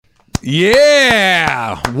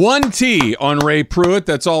Yeah, 1T on Ray Pruitt.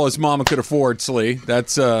 That's all his mama could afford, Slee.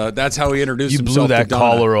 That's how he introduced himself. You blew that to Donna.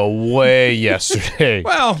 caller away yesterday.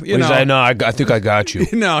 Well, I think I got you.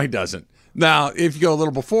 No, he doesn't. Now, if you go a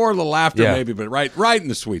little before, a little after, maybe, but right in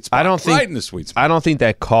the sweet spot. Right in the sweet spot. I don't think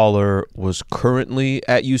that caller was currently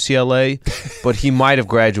at UCLA, but he might have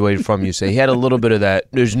graduated from UCLA. He had a little bit of that.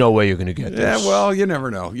 There's no way you're going to get this. Yeah, well, you never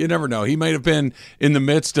know. You never know. He might have been in the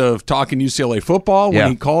midst of talking UCLA football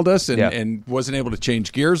when he called us and wasn't able to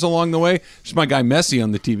change gears along the way. There's my guy Messi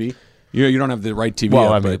on the TV. You don't have the right TV.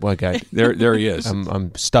 Well, guy. There he is.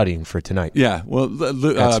 I'm studying for tonight. Yeah. Well,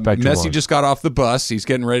 Messi just got off the bus. He's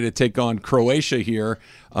getting ready to take on Croatia here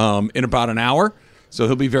in about an hour. So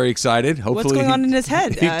he'll be very excited. Hopefully, what's going on in his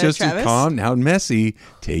head? He just Travis? calm now. Messi,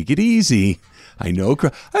 take it easy. I know.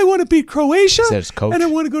 I want to beat Croatia, his coach? and I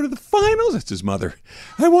want to go to the finals. That's his mother.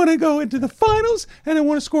 I want to go into the finals, and I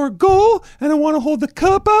want to score a goal, and I want to hold the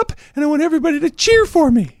cup up, and I want everybody to cheer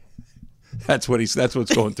for me. That's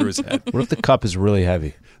what's going through his head. What if the cup is really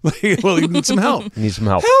heavy? Well, he needs some help. He needs some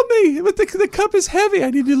help. Help me! But the cup is heavy. I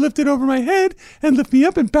need you to lift it over my head and lift me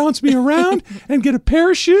up and bounce me around and get a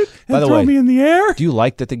parachute and throw me in the air. Do you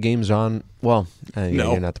like that the game's on? Well, no,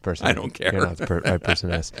 you're not the person. I don't care. You're not the right person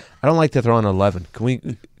to ask. I don't like that they're on 11.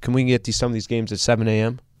 Can we get some of these games at 7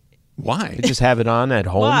 a.m.? Why? Just have it on at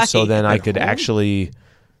home. Why? So then I could home? actually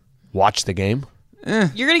watch the game.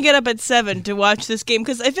 You're going to get up at 7 to watch this game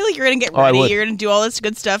because I feel like you're going to get ready. You're going to do all this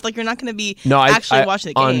good stuff. Like, you're not going to be actually watching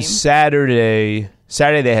the game. On Saturday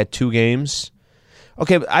they had 2 games.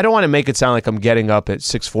 Okay, but I don't want to make it sound like I'm getting up at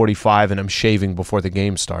 6:45 and I'm shaving before the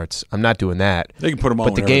game starts. I'm not doing that. They can put them on.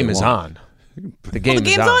 But the game is on. The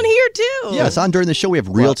game's on here, too. Yeah, it's on during the show. We have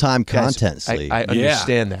real-time content, Slee. I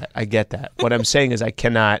understand that. I get that. What I'm saying is I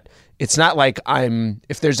cannot... It's not like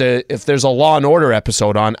if there's a Law and Order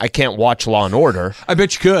episode on, I can't watch Law and Order. I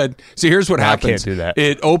bet you could. See, here's what happens. I can't do that.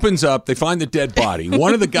 It opens up. They find the dead body.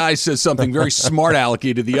 One of the guys says something very smart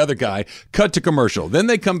alecky to the other guy. Cut to commercial. Then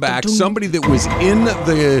they come back. Somebody that was in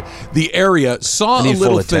the area saw a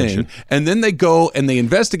little thing, and then they go and they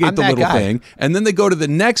investigate the little thing, and then they go to the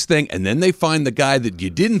next thing, and then they find the guy that you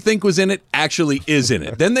didn't think was in it actually is in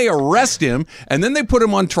it. Then they arrest him, and then they put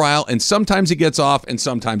him on trial, and sometimes he gets off, and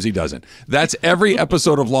sometimes he doesn't. That's every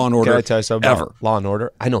episode of Law and Order. Can I tell you something ever. about Law and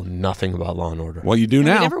Order? I know nothing about Law and Order. Well, you do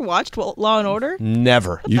now. Have you never watched Law and Order?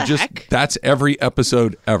 Never. That's every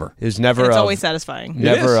episode ever. It's never. It's always satisfying.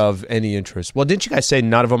 Never of any interest. Well, didn't you guys say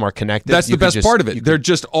none of them are connected? That's the best part of it. They're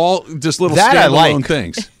just all little that standalone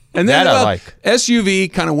things. And then that I like.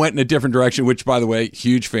 SUV kind of went in a different direction, which, by the way,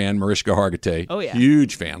 huge fan, Mariska Hargitay. Oh, yeah.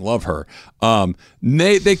 Huge fan. Love her.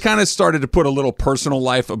 They kind of started to put a little personal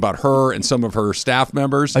life about her and some of her staff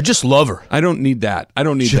members. I just love her. I don't need that.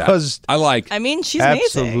 that. I like I mean, she's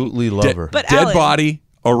amazing. Absolutely love her. But dead Alan, body,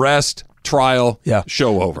 arrest, trial,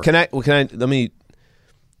 show over.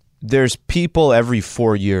 There's people every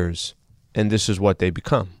 4 years, and this is what they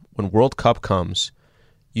become. When World Cup comes,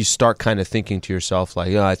 you start kind of thinking to yourself,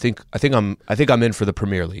 like, I think I'm in for the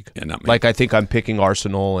Premier League. Yeah, not me. Like, I think I'm picking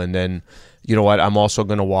Arsenal, and then, you know what? I'm also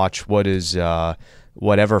going to watch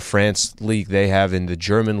whatever France league they have in the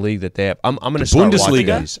German league that they have. I'm going to start watching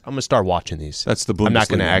these. I'm going to start watching these. That's the Bundesliga. I'm not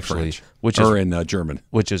going to actually, in German,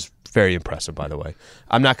 which is very impressive, by the way.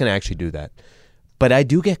 I'm not going to actually do that, but I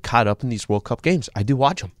do get caught up in these World Cup games. I do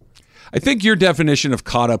watch them. I think your definition of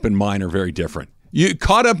caught up and mine are very different. You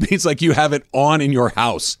caught up means like you have it on in your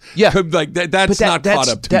house. Yeah, like that's not caught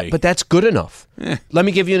up to me. But that's good enough. Let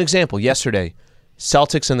me give you an example. Yesterday,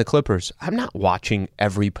 Celtics and the Clippers. I'm not watching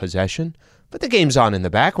every possession, but the game's on in the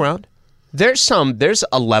background. There's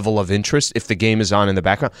a level of interest if the game is on in the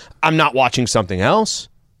background. I'm not watching something else.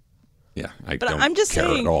 Yeah, I'm just care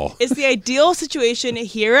saying, at all. it's the ideal situation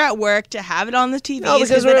here at work to have it on the TV. No,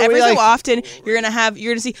 because then every so often you're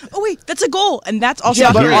gonna see, oh wait, that's a goal, and that's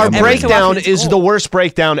also but our breakdown is is the worst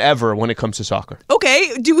breakdown ever when it comes to soccer.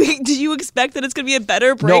 Okay, do you expect that it's gonna be a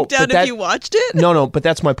better breakdown if you watched it? No, but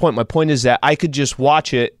that's my point. My point is that I could just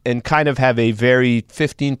watch it and kind of have a very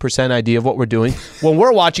 15% idea of what we're doing. When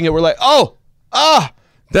we're watching it, we're like,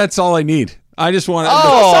 that's all I need. I just want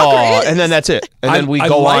to. And then that's it. And then we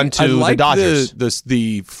go on to the Dodgers.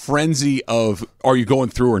 The frenzy of are you going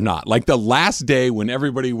through or not? Like the last day when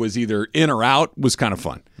everybody was either in or out was kind of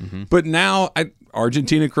fun. Mm-hmm. But now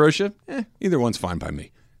Argentina, Croatia, either one's fine by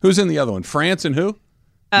me. Who's in the other one? France and who?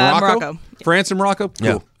 Morocco. France and Morocco?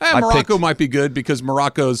 Cool. Yeah. Morocco might be good because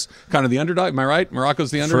Morocco's kind of the underdog. Am I right? Morocco's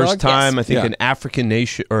the underdog? First time, I think, an African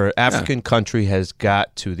nation or African country has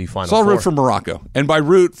got to the Final So I'll Four. root for Morocco. And by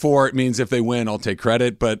root for, it means if they win, I'll take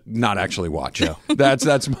credit, but not actually watch. Yeah. That's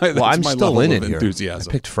my Well, I'm my still level in of it here. enthusiasm.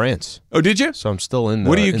 I picked France. Oh, did you? So I'm still in the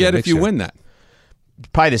What do you in get the if you mix here. win that?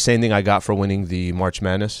 Probably the same thing I got for winning the March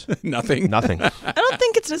Madness. Nothing. Nothing. I don't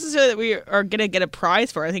think it's necessarily that we are going to get a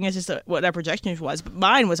prize for it. I think it's just what our projection was. But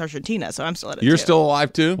mine was Argentina, so I'm still at it. You're too. still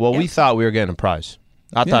alive too? Well, we thought we were getting a prize.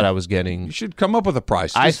 I thought I was getting. You should come up with a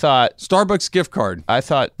prize. I Just thought. Starbucks gift card. I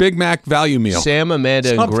thought Big Mac value meal. Sam, Amanda,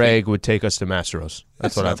 and Something. Greg would take us to Masteros.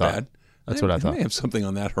 That's what I not thought. bad. That's what I They thought. may have something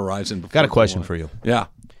on that horizon. Before Got a question July. for you. Yeah.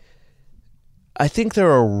 I think there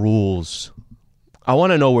are rules. I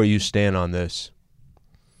want to know where you stand on this.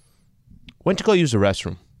 Went to go use the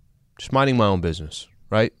restroom. Just minding my own business,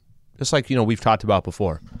 right? Just like, we've talked about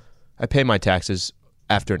before. I pay my taxes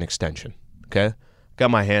after an extension, okay? Got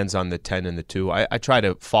my hands on the 10 and the 2. I try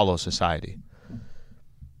to follow society.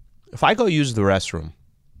 If I go use the restroom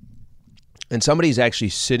and somebody's actually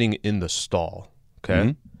sitting in the stall,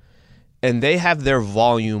 okay, and they have their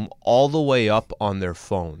volume all the way up on their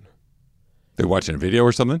phone. They watching a video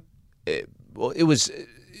or something? Well, it was...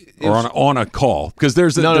 Or on a call? Because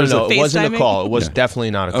there's a... No, there's it wasn't a FaceTiming? call. It was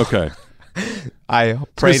definitely not a call. Okay. I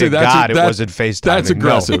pray to that's God a- it that- wasn't FaceTiming. that's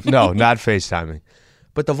aggressive. No, not FaceTiming.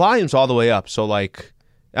 But the volume's all the way up. So, like,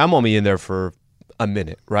 I'm only in there for a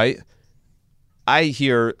minute, right? I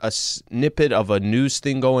hear a snippet of a news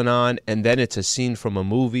thing going on, and then it's a scene from a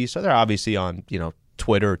movie. So they're obviously on,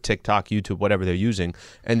 Twitter, TikTok, YouTube, whatever they're using,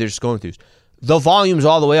 and they're just going through. The volume's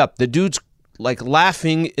all the way up. The dude's, like,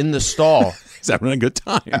 laughing in the stall. He's having a good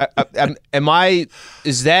time.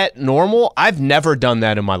 Is that normal? I've never done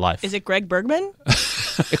that in my life. Is it Greg Bergman?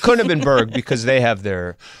 It couldn't have been Berg because they have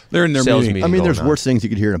their They're in their sales meeting. meeting. I mean, there's going on. worse things you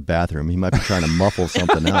could hear in a bathroom. He might be trying to muffle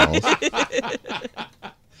something else. I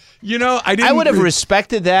didn't... I would have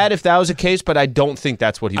respected that if that was the case, but I don't think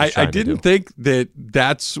that's what he was I trying to do. didn't think that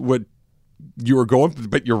that's what you were going...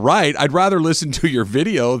 But you're right. I'd rather listen to your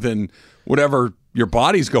video than whatever your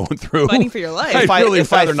body's going through. Fighting for your life. I'd really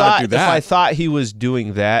rather not do If that. I thought he was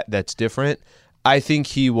doing that, that's different. I think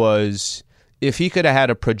he was. If he could have had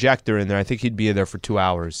a projector in there, I think he'd be in there for 2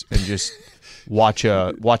 hours and just watch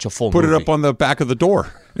a full Put movie. it up on the back of the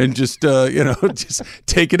door and just just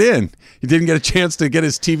take it in. He didn't get a chance to get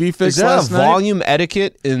his TV Is fixed that last a night. volume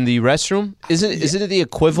etiquette in the restroom? Isn't it the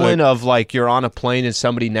equivalent of like you're on a plane and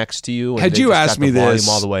somebody next to you? And Had they you just asked got the me volume this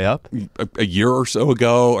all the way up? a year or so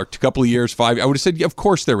ago, or a couple of years, 5, I would have said, yeah, of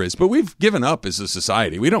course there is. But we've given up as a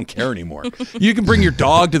society. We don't care anymore. You can bring your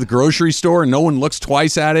dog to the grocery store and no one looks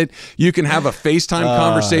twice at it. You can have a FaceTime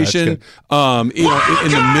conversation, in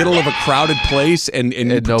the middle of a crowded place, and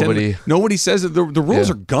pretend nobody says it. The rules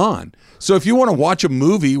are gone. So if you want to watch a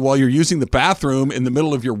movie while you're using the bathroom in the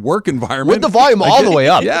middle of your work environment, With the volume all the way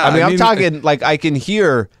up. Yeah, I mean, I'm talking like I can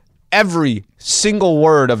hear every single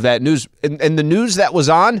word of that news, and the news that was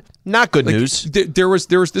on, not good news. There was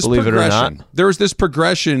this Believe it or progression. not. There was this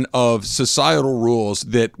progression of societal rules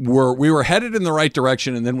that we were headed in the right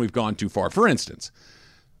direction, and then we've gone too far. For instance,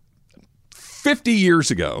 50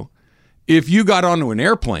 years ago, if you got onto an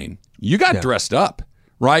airplane, you got dressed up.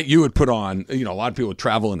 Right, you would put on. A lot of people would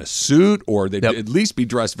travel in a suit, or they'd at least be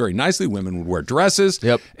dressed very nicely. Women would wear dresses.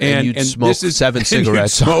 Yep, and you'd smoke this is 7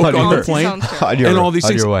 cigarettes smoke on the your- plane, Sounds terrible. and all these on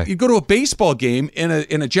things. your way. You'd go to a baseball game in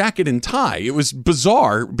a jacket and tie. It was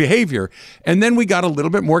bizarre behavior. And then we got a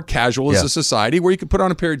little bit more casual as a society, where you could put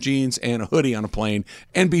on a pair of jeans and a hoodie on a plane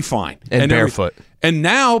and be fine And barefoot. And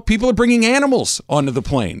now people are bringing animals onto the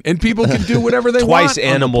plane, and people can do whatever they want. Twice on the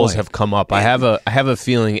animals plane. have come up. I have a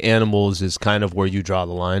feeling animals is kind of where you draw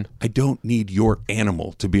the line. I don't need your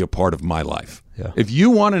animal to be a part of my life. Yeah. If you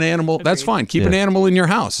want an animal, that's fine. Keep an animal in your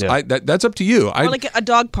house. Yeah. That's up to you. Or like a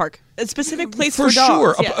dog park. A specific place for for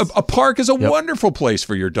dogs. sure. Yes. A park is a wonderful place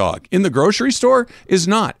for your dog. In the grocery store is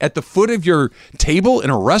not. At the foot of your table in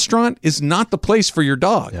a restaurant is not the place for your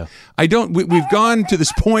dog. Yeah. We've gone to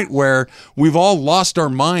this point where we've all lost our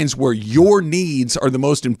minds, where your needs are the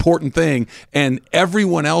most important thing and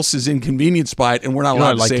everyone else is inconvenienced by it, and we're not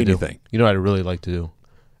allowed to say anything. You know what I'd really like to do?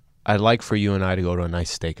 I'd like for you and I to go to a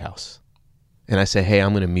nice steakhouse. And I say, hey,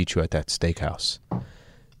 I'm going to meet you at that steakhouse.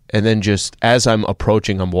 And then just as I'm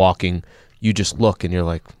approaching, I'm walking, you just look and you're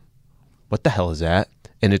like, what the hell is that?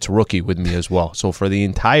 And it's Rookie with me as well. So for the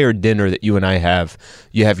entire dinner that you and I have,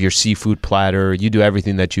 you have your seafood platter, you do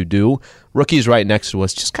everything that you do. Rookie's right next to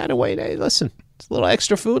us, just kind of waiting. Hey, listen, there's a little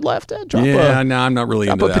extra food left. No, I'm not really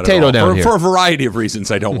into that potato at all. down here. For a variety of reasons,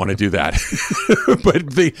 I don't want to do that.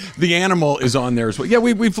 But the animal is on there as well. Yeah,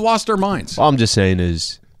 we've lost our minds. All I'm just saying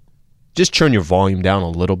is, just turn your volume down a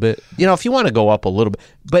little bit. If you want to go up a little bit,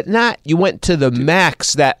 but not, you went to the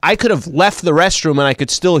max that I could have left the restroom and I could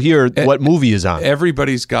still hear what movie is on.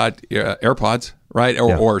 Everybody's got AirPods, right?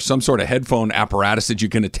 Or some sort of headphone apparatus that you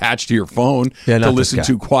can attach to your phone to listen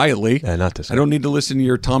to quietly. Yeah, not this guy. I don't need to listen to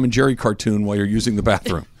your Tom and Jerry cartoon while you're using the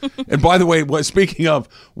bathroom. And by the way, speaking of,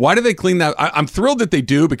 why do they clean that? I'm thrilled that they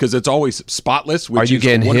do because it's always spotless. Are you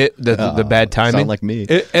getting hit the bad timing? Sound like me.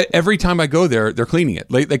 Every time I go there, they're cleaning it.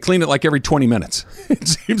 They clean it like every 20 minutes. It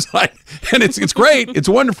seems like, and it's great. It's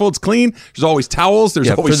wonderful. It's clean. There's always towels. There's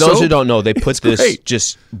always for those soap. who don't know, they put this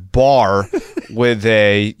just bar with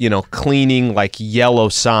a cleaning like yellow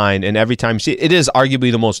sign, and every time you see it, it is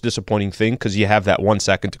arguably the most disappointing thing because you have that 1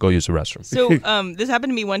 second to go use the restroom. So this happened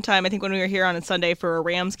to me one time, I think when we were here on a Sunday for a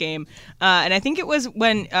Rams game, and I think it was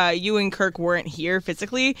when you and Kirk weren't here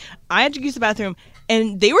physically. I had to use the bathroom,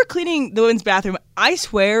 and they were cleaning the women's bathroom, I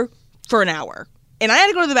swear, for an hour. And I had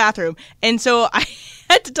to go to the bathroom, and so I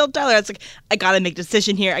had to tell Tyler, I was like, I got to make a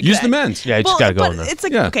decision here. Use the men's. Yeah, you just got to go in there. It's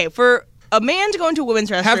like, okay, for a man to go into a women's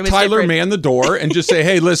restroom, have Tyler man the door and just say,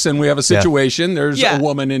 hey, listen, we have a situation. There's a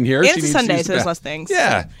woman in here. And she it's a needs Sunday, to so there's less things.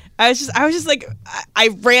 Yeah. I was just like, I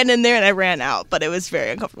ran in there and I ran out, but it was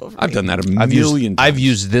very uncomfortable for me. I've done that a million times. I've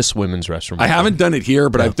used this women's restroom. I haven't done it here,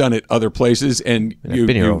 but I've done it other places. And I've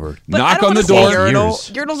been here over. Knock on the door.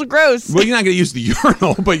 Urinals are gross. Well, you're not going to use the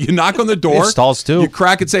urinal, but you knock on the door. Stalls too. You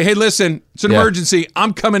crack and say, hey, listen, it's an emergency.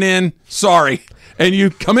 I'm coming in. Sorry. And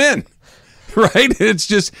you come in. Right? It's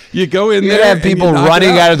just, you go in there. You have people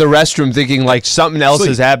running out of the restroom thinking like something else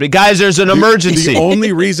is happening. Guys, there's an emergency. The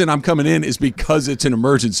only reason I'm coming in is because it's an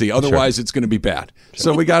emergency. Otherwise, it's going to be bad.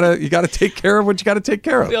 So you gotta take care of what you got to take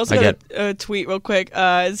care of. We also got a tweet real quick.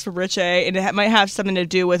 It's from Rich A, and it might have something to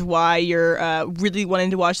do with why you're really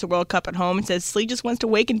wanting to watch the World Cup at home. It says, Slee just wants to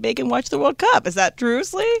wake and bake and watch the World Cup. Is that true,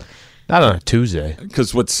 Slee? Not on a Tuesday.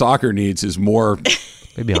 Because what soccer needs is more...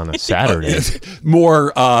 Maybe on a Saturday.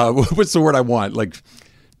 More, what's the word I want? Like,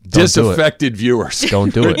 disaffected viewers.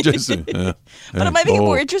 Don't do it. But it might make it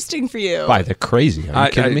more interesting for you. Why? They're crazy. Are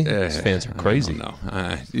you kidding me? These fans are crazy. No.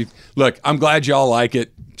 Look, I'm glad y'all like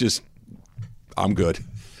it. Just, I'm good.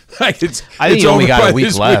 I think you only got a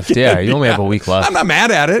week left. Weekend. Yeah, you only have a week left. I'm not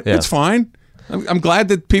mad at it. Yeah. It's fine. I'm glad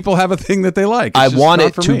that people have a thing that they like. I want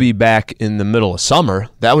it to be back in the middle of summer.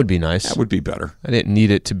 That would be nice. That would be better. I didn't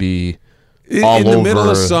need it to be... in the middle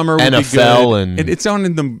of summer would NFL be good. It's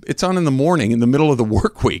on in the morning in the middle of the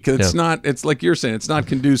work week. It's not. It's like you're saying. It's not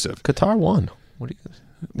conducive. Qatar won. What do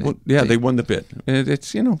you? They won the bid.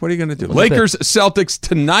 It's what are you going to do? Lakers Celtics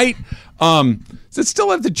tonight. Does it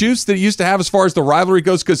still have the juice that it used to have as far as the rivalry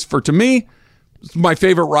goes? Because to me, my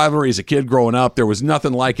favorite rivalry as a kid growing up, there was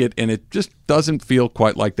nothing like it, and it just doesn't feel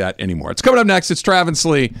quite like that anymore. It's coming up next. It's Travis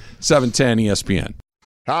Lee, 710 ESPN.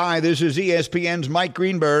 Hi, this is ESPN's Mike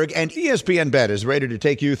Greenberg, and ESPN Bet is ready to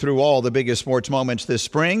take you through all the biggest sports moments this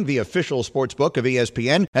spring. The official sports book of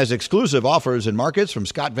ESPN has exclusive offers and markets from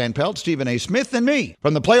Scott Van Pelt, Stephen A. Smith, and me.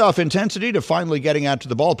 From the playoff intensity to finally getting out to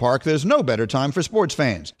the ballpark, there's no better time for sports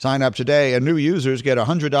fans. Sign up today, and new users get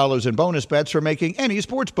 $100 in bonus bets for making any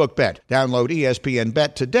sportsbook bet. Download ESPN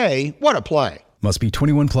Bet today. What a play. Must be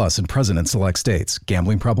 21 plus and present in select states.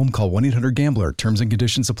 Gambling problem? Call 1-800-GAMBLER. Terms and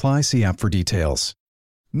conditions apply. See app for details.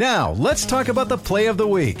 Now, let's talk about the play of the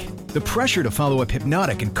week. The pressure to follow up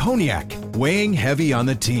Hypnotic and Cognac, weighing heavy on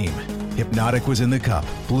the team. Hypnotic was in the cup,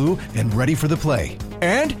 blue, and ready for the play.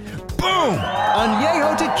 And boom!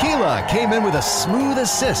 Añejo Tequila came in with a smooth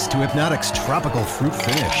assist to Hypnotic's tropical fruit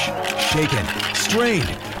finish. Shaken,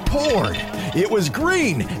 strained, poured. It was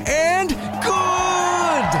green and good!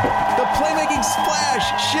 The playmaking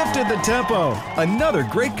splash shifted the tempo. Another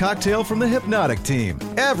great cocktail from the Hypnotic team.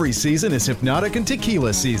 Every season is Hypnotic and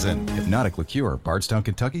Tequila season. Hypnotic Liqueur, Bardstown,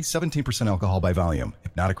 Kentucky, 17% alcohol by volume.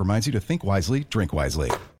 Hypnotic reminds you to think wisely, drink wisely.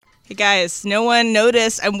 Hey guys, no one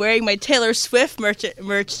noticed I'm wearing my Taylor Swift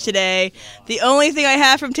merch today. The only thing I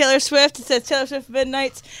have from Taylor Swift, it says Taylor Swift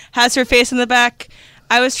Midnights, has her face in the back.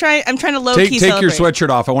 I'm trying to low-key Take celebrate. your sweatshirt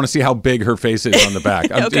off. I want to see how big her face is on the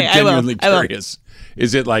back. I'm Okay, genuinely curious.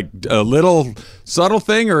 Is it like a little subtle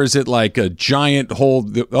thing, or is it like a giant whole?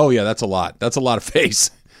 Oh yeah, that's a lot. That's a lot of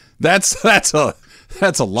face. That's a lot.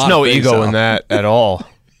 There's of no face ego out. in that at all,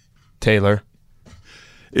 Taylor.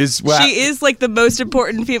 She is like the most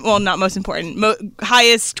important female. Well, not most important.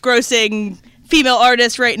 Highest grossing female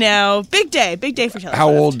artist right now. Big day for Taylor Swift. How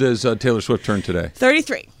old does Taylor Swift turn today?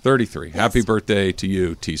 33. 33. Yes. Happy birthday to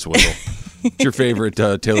you, T. Swizzle. What's your favorite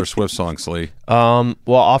Taylor Swift song, Slee? Well,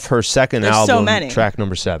 off her second There's album, so many. track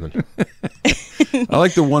number 7. I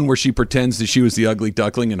like the one where she pretends that she was the ugly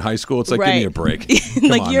duckling in high school. It's like, give me a break.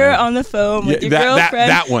 Like on, you're man. on the phone with your that girlfriend.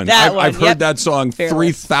 That one. I've heard that song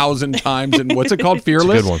 3,000 times. And what's it called?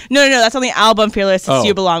 Fearless? It's a good one. No, that's on the album Fearless. It's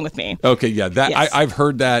You Belong With Me. Okay, yeah. Yes. I've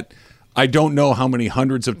heard that. I don't know how many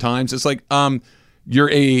hundreds of times. It's like,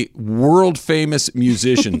 you're a world famous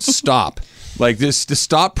musician. Stop. Like this, to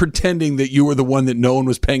stop pretending that you were the one that no one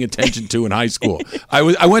was paying attention to in high school.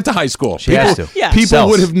 I went to high school. She has to. Yeah. People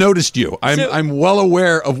Sells. would have noticed you. I'm well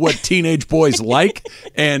aware of what teenage boys like,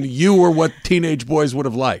 and you were what teenage boys would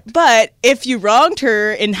have liked. But if you wronged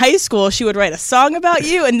her in high school, she would write a song about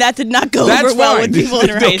you, and that did not go over well with people in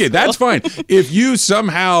her high school. Okay, that's fine. If you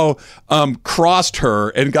somehow crossed her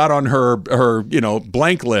and got on her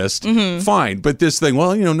blank list, fine. But this thing,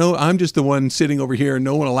 no, I'm just the one sitting over here, and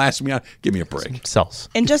no one will ask me out. Give me a break. Sells.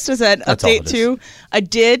 And just as an That's all update it is. too, I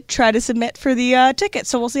did try to submit for the ticket,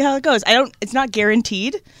 so we'll see how it goes. It's not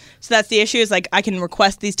guaranteed, so that's the issue. Is like I can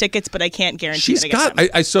request these tickets, but I can't guarantee. She's that I get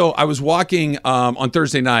got. them. So I was walking on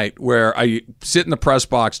Thursday night where I sit in the press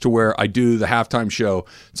box to where I do the halftime show.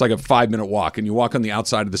 It's like a 5-minute walk, and you walk on the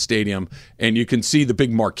outside of the stadium, and you can see the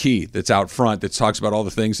big marquee that's out front that talks about all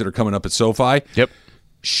the things that are coming up at SoFi. Yep.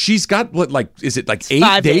 She's got is it like 8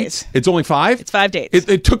 5 dates? days. It's only 5? It's 5 dates.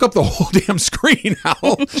 It took up the whole damn screen. Al.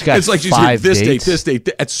 got It's like she's 5 here, dates? this date.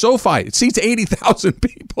 At SoFi, it seats 80,000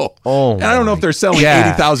 people. Oh, and I don't know if they're selling God.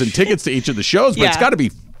 80,000 tickets to each of the shows, but it's Yeah. got to be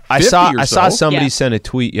 50 I or saw so. somebody Yeah. send a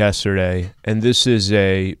tweet yesterday, and this is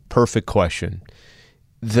a perfect question.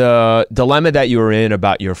 The dilemma that you were in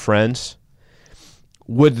about your friends,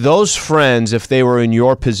 would those friends, if they were in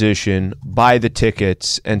your position, buy the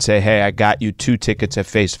tickets and say, hey, I got you 2 tickets at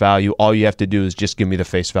face value. All you have to do is just give me the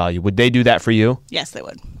face value. Would they do that for you? Yes, they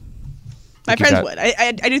would. My you friends got- would.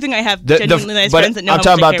 I do think I have genuinely nice but friends that know I'm how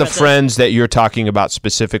talking much I about care the friends that you're talking about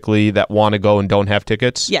specifically that want to go and don't have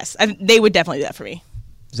tickets. Yes, they would definitely do that for me.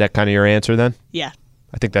 Is that kind of your answer then? Yeah.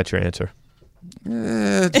 I think that's your answer.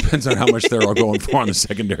 It depends on how much they're all going for on the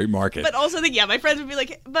secondary market. But also, my friends would be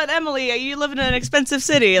like, "But Emily, you live in an expensive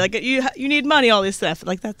city. Like, you need money, all this stuff.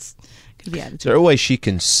 Like, that's could be Is attitude." there a way she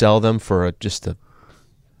can sell them for just a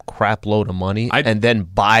crap load of money and then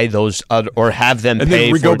buy those or have them And pay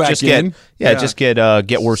then we for go it? back Just in? get Yeah. just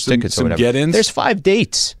get worse tickets or some whatever. get-ins? There's 5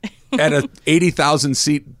 dates. At a 80,000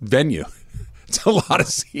 seat venue. It's a lot of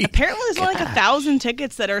seats. Apparently, there's only like 1,000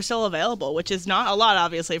 tickets that are still available, which is not a lot,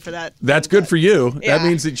 obviously, for that. That's good for you. Yeah. That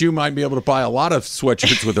means that you might be able to buy a lot of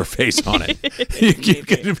sweatshirts with her face on it. You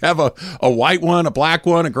could have a white one, a black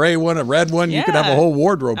one, a gray one, a red one. You could have a whole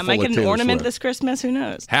wardrobe I full might of get an Taylor ornament Swift. this Christmas. Who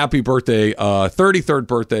knows? Happy birthday, 33rd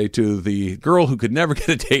birthday to the girl who could never get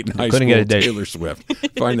a date in high Couldn't school, get a date. Taylor Swift.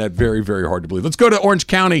 Find that very, very hard to believe. Let's go to Orange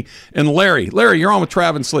County and Larry. Larry, you're on with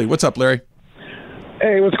Trav and Slee. What's up, Larry?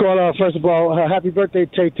 Hey, what's going on? First of all, happy birthday,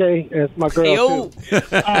 Tay-Tay. It's my girl, Yo. too.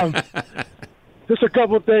 Just a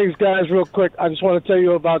couple of things, guys, real quick. I just want to tell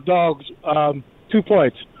you about dogs. 2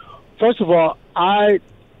 points. First of all, I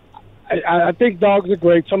think dogs are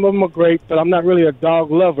great. Some of them are great, but I'm not really a dog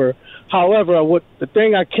lover. However, the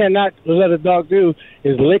thing I cannot let a dog do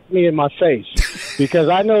is lick me in my face. Because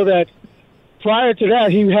I know that prior to that,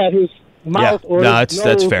 he had his mouth or his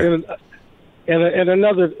that's nose fair.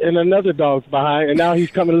 in another dog's behind, and now he's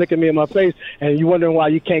coming licking me in my face, and you're wondering why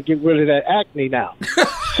you can't get rid of that acne now.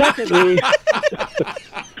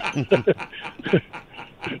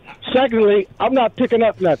 Secondly, I'm not picking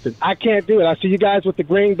up nothing. I can't do it. I see you guys with the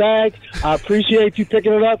green bags. I appreciate you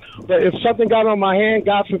picking it up, but if something got on my hand,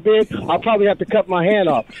 God forbid, I'll probably have to cut my hand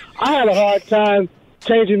off. I had a hard time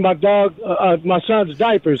changing my son's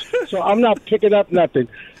diapers, so I'm not picking up nothing.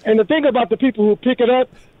 And the thing about the people who pick it up,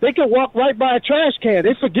 they can walk right by a trash can.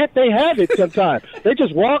 They forget they have it sometimes. They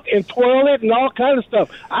just walk and twirl it and all kind of stuff.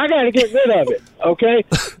 I got to get rid of it, okay?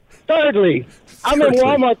 Thirdly, I'm in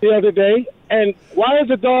Walmart the other day, and why is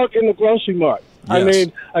the dog in the grocery mart? I Yes.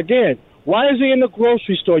 mean, again, why is he in the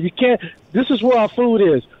grocery store? You can't. This is where our food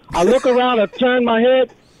is. I look around, I turn my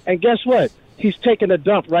head, and guess what? He's taking a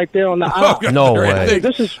dump right there on the aisle. No Larry, I way. think-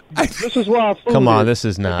 This is where our food Come on, is. this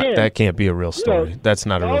is not. Again, That can't be a real story. That's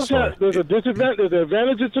not a real dogs story. there's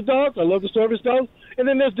advantages to dogs. I love the service dogs, and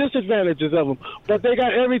then there's disadvantages of them. But they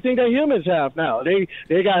got everything that humans have now. They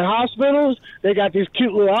got hospitals. They got these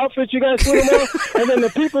cute little outfits you guys put them on, and then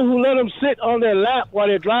the people who let them sit on their lap while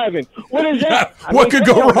they're driving. What is that? I What mean, could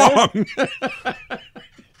come go on, man. wrong?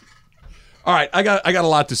 All right, I got a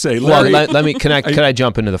lot to say. Well, Larry, let me. Can I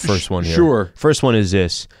jump into the first one here? Sure. First one is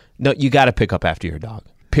this. No, you got to pick up after your dog.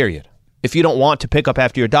 Period. If you don't want to pick up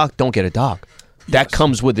after your dog, don't get a dog. That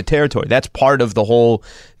comes with the territory. That's part of the whole.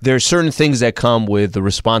 There's certain things that come with the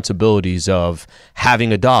responsibilities of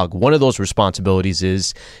having a dog. One of those responsibilities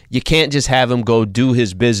is you can't just have him go do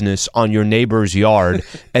his business on your neighbor's yard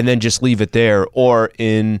and then just leave it there. Or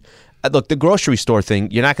look, the grocery store thing,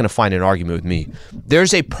 you're not going to find an argument with me.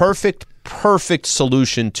 There's a perfect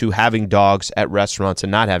solution to having dogs at restaurants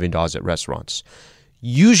and not having dogs at restaurants.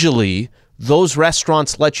 Usually, those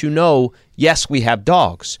restaurants let you know, yes, we have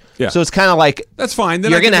dogs. Yeah. So it's kind of like that's fine. Then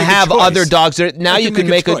you're going to have other dogs there. Now you can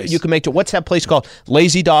make what's that place called?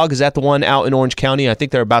 Lazy Dog. Is that the one out in Orange County? I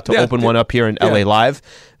think they're about to open one up here in LA Live.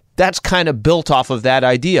 That's kind of built off of that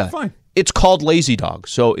idea. Fine. It's called Lazy Dog.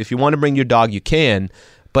 So if you want to bring your dog, you can.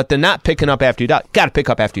 But they're not picking up after your dog. Got to pick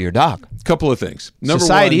up after your dog. A couple of things.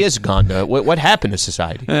 Society is gone. What happened to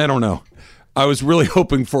society? I don't know. I was really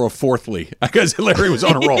hoping for a fourthly because Larry was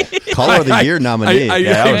on a roll. Caller of the Year nominee.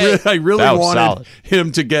 I really wanted solid.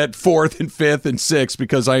 him to get 4th and 5th and 6th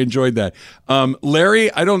because I enjoyed that.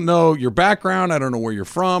 Larry, I don't know your background. I don't know where you're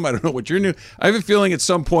from. I don't know what you're new. I have a feeling at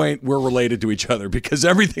some point we're related to each other because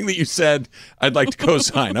everything that you said, I'd like to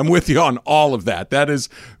co-sign. I'm with you on all of that. That is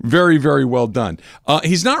very, very well done.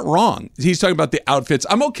 He's not wrong. He's talking about the outfits.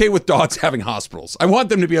 I'm okay with dogs having hospitals. I want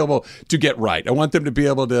them to be able to get right. I want them to be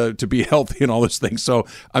able to be healthy and all those things. So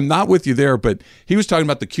I'm not with you there, but he was talking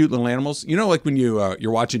about the cute little animals. You know, like when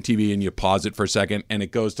you're watching TV and you pause it for a second and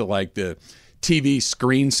it goes to like the TV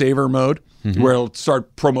screensaver mode where it'll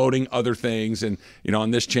start promoting other things. And, you know, on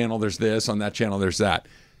this channel, there's this, on that channel, there's that.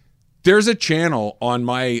 There's a channel on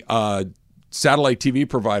my satellite TV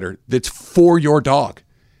provider that's for your dog.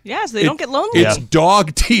 Yeah, so they don't get lonely. It's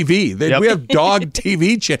dog TV. We have dog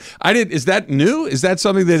TV. Is that new? Is that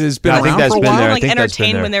something that has been around for a while? Like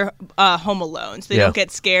entertain when they're home alone, so they don't get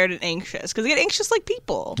scared and anxious because they get anxious like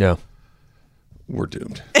people. Yeah. We're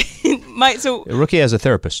doomed. Rookie has a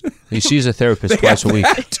therapist. He sees a therapist twice a week.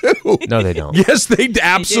 Too. No, they don't. Yes, they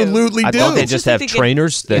absolutely do. Don't they just have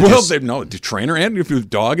trainers? The trainer, and if your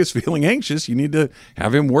dog is feeling anxious, you need to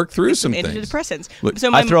have him work through some things. Antidepressants. Look,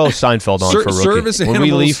 So I throw Seinfeld on for Rookie. Service when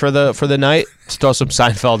animals, we leave for the night, throw some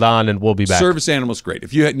Seinfeld on, and we'll be back. Service animals, great.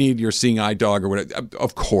 If you need your seeing eye dog or whatever,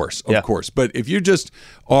 of course. But if you just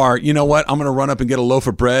are, you know what, I'm going to run up and get a loaf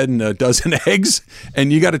of bread and a dozen eggs,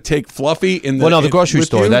 and you got to take Fluffy in the the grocery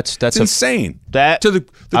store. That's insane. That to the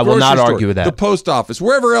I will not store, argue with that. The post office,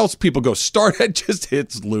 wherever else people go,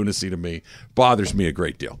 it's lunacy to me. Bothers me a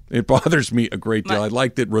great deal. It bothers me a great deal. I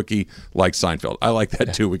like that Rookie likes Seinfeld. I like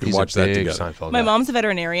that too. We can watch that together. My mom's a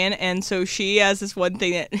veterinarian, and so she has this one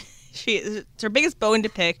thing that it's her biggest bone to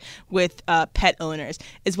pick with pet owners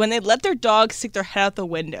is when they let their dog stick their head out the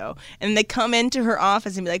window and they come into her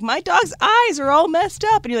office and be like, my dog's eyes are all messed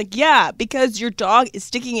up. And you're like, yeah, because your dog is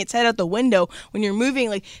sticking its head out the window when you're moving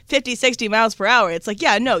like 50, 60 miles per hour. It's like,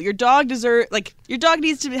 yeah, no, your dog needs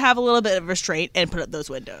to have a little bit of restraint and put up those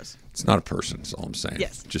windows. It's not a person, that's all I'm saying.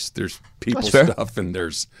 Yes. Just there's people stuff and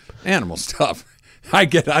there's animal stuff. I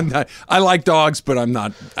like dogs, but I'm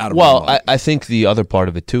not out of my mind. Well, I think the other part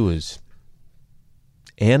of it, too, is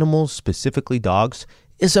animals, specifically dogs,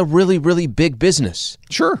 is a really, really big business.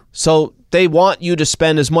 Sure. So they want you to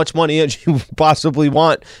spend as much money as you possibly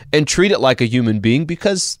want and treat it like a human being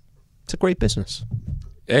because it's a great business.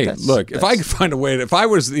 Hey, if I could find a way if I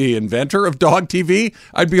was the inventor of dog TV,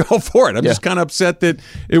 I'd be all for it. I'm just kind of upset that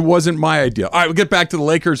it wasn't my idea. All right, we'll get back to the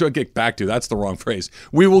Lakers. That's the wrong phrase.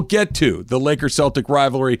 We will get to the Lakers-Celtic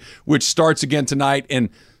rivalry, which starts again tonight. And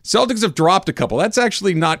Celtics have dropped a couple. That's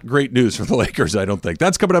actually not great news for the Lakers, I don't think.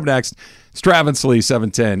 That's coming up next. It's Travis Lee,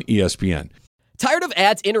 710 ESPN. Tired of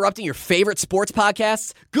ads interrupting your favorite sports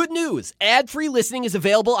podcasts? Good news. Ad-free listening is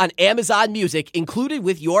available on Amazon Music, included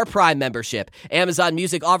with your Prime membership. Amazon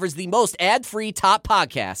Music offers the most ad-free top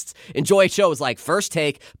podcasts. Enjoy shows like First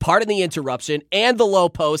Take, Pardon the Interruption, and The Low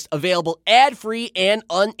Post, available ad-free and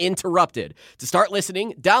uninterrupted. To start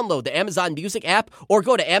listening, download the Amazon Music app or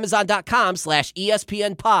go to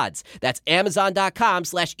Amazon.com/ESPN Pods. That's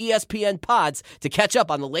Amazon.com/ESPN Pods to catch up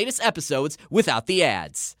on the latest episodes without the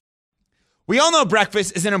ads. We all know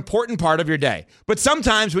breakfast is an important part of your day, but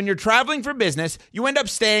sometimes when you're traveling for business, you end up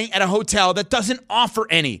staying at a hotel that doesn't offer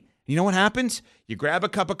any. You know what happens? You grab a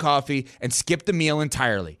cup of coffee and skip the meal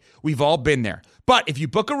entirely. We've all been there. But if you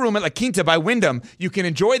book a room at La Quinta by Wyndham, you can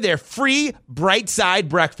enjoy their free Bright Side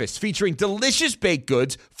breakfast featuring delicious baked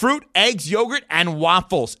goods, fruit, eggs, yogurt, and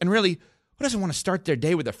waffles. And really, who doesn't want to start their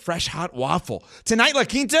day with a fresh, hot waffle? Tonight, La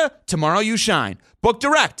Quinta, tomorrow you shine. Book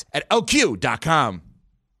direct at LQ.com.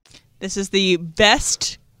 This is the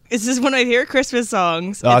best. This is when I hear Christmas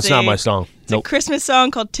songs. Oh, it's not my song. It's a Christmas song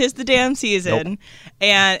called "'Tis the Damn Season,"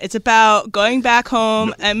 and it's about going back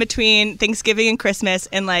home in between Thanksgiving and Christmas,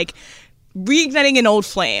 and like reigniting an old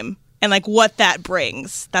flame and like what that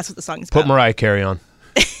brings. That's what the song is about. Put Mariah Carey on.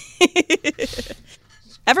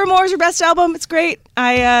 Evermore is her best album. It's great.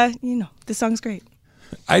 This song's great.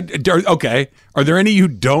 Okay. Are there any you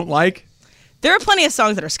don't like? There are plenty of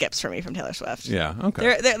songs that are skips for me from Taylor Swift. Yeah,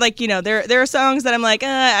 okay. They're like, there are songs that I'm like,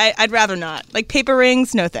 I'd rather not. Like Paper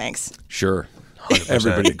Rings, no thanks. Sure. 100%.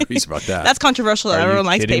 Everybody agrees about that. That's controversial. Everyone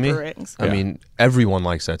likes Paper me? Rings. I mean, everyone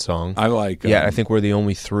likes that song. I like. I think we're the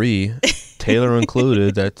only three, Taylor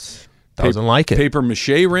included, that doesn't like it. Paper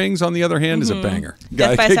Mache Rings, on the other hand, is a banger.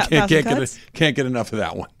 Can't get enough of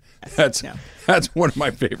that one. That's one of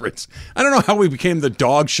my favorites. I don't know how we became the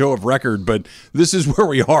dog show of record, but this is where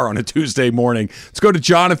we are on a Tuesday morning. Let's go to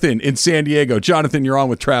Jonathan in San Diego. Jonathan, you're on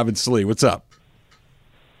with Travis Lee. What's up?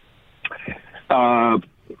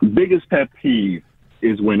 Biggest pet peeve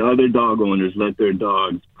is when other dog owners let their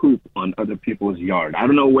dogs poop on other people's yard. I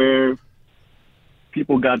don't know where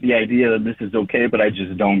people got the idea that this is okay, but I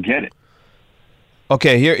just don't get it.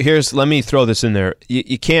 Okay, here's. Let me throw this in there.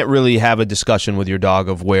 You can't really have a discussion with your dog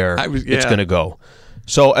of where it's going to go.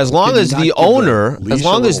 So as long as the owner, as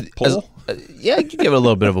long as you can give it a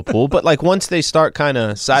little bit of a pull, but like once they start kind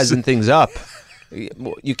of sizing things up,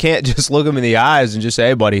 you can't just look them in the eyes and just say,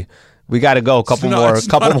 "Hey, buddy, we got to go a couple more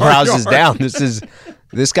houses down."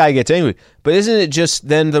 This guy gets angry. But isn't it just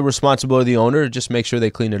then the responsibility of the owner to just make sure they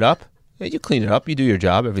clean it up? Yeah, you clean it up, you do your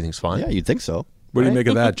job, everything's fine. Yeah, you'd think so. What do you make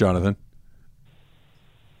of that, Jonathan?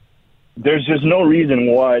 There's just no reason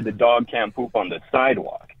why the dog can't poop on the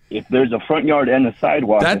sidewalk. If there's a front yard and a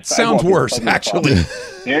sidewalk, that sounds worse, actually.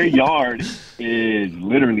 Their yard is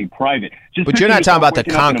literally private. But you're not talking about the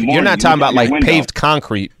concrete. You're not talking about like paved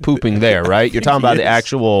concrete pooping there, right? You're talking about the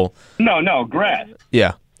actual. No, grass.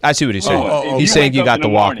 Yeah, I see what he's saying. He's saying you got the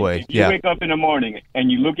walkway. You wake up in the morning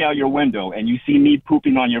and you look out your window and you see me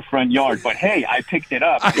pooping on your front yard, but hey, I picked it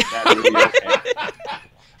up. Is that really okay?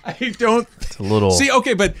 I don't. It's a little. See,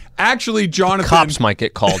 okay, but actually, Jonathan. Cops might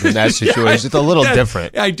get called in that situation. It's a little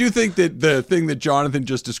different. I do think that the thing that Jonathan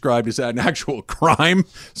just described is an actual crime.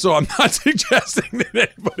 So I'm not suggesting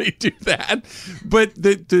that anybody do that. But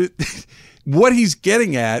what he's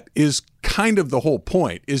getting at is kind of the whole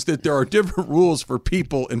point, is that there are different rules for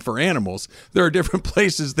people and for animals. There are different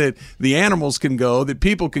places that the animals can go, that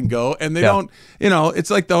people can go, and they don't, it's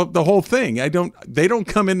like the whole thing. They don't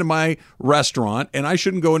come into my restaurant, and I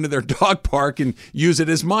shouldn't go into their dog park and use it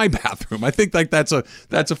as my bathroom. I think like that's a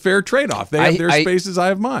fair trade-off. They have their spaces, I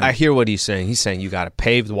have mine. I hear what he's saying. He's saying you got a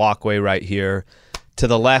paved walkway right here. To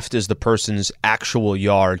the left is the person's actual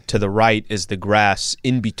yard. To the right is the grass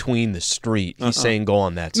in between the street. He's saying go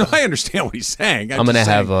on that side. No, I understand what he's saying. I'm going to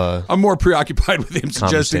have a I'm more preoccupied with him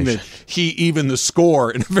suggesting that he even the score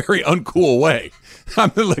in a very uncool way.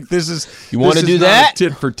 I'm like, this is. You want to do that?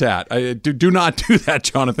 Tit for tat. Do not do that,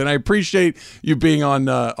 Jonathan. I appreciate you being on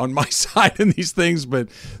my side in these things, but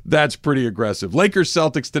that's pretty aggressive. Lakers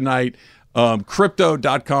Celtics tonight.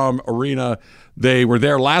 Crypto.com arena. They were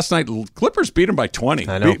there last night. Clippers beat them by 20.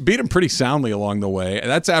 I know. Beat them pretty soundly along the way. And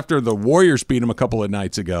that's after the Warriors beat them a couple of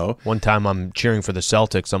nights ago. One time I'm cheering for the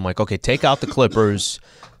Celtics. I'm like, okay, take out the Clippers,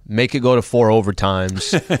 make it go to 4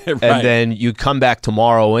 overtimes, right. And then you come back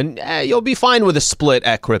tomorrow and you'll be fine with a split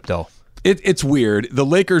at Crypto. It's weird. The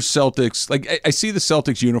Lakers Celtics, like I see the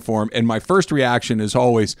Celtics uniform, and my first reaction is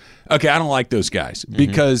always, okay, I don't like those guys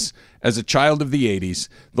because as a child of the 80s,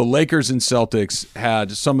 the Lakers and Celtics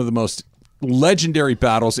had some of the most legendary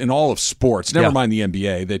battles in all of sports, never mind the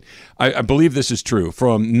NBA. That I believe this is true.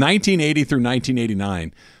 From 1980 through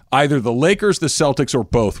 1989, either the Lakers, the Celtics, or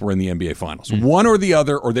both were in the NBA Finals. One or the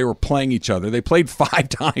other, or they were playing each other. They played 5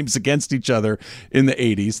 times against each other in the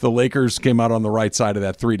 80s. The Lakers came out on the right side of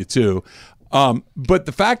that 3-2. But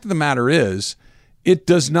the fact of the matter is, it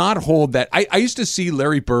does not hold that. I used to see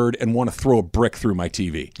Larry Bird and want to throw a brick through my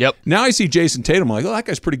TV. Yep. Now I see Jason Tatum. I'm like, oh, that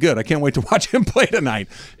guy's pretty good. I can't wait to watch him play tonight.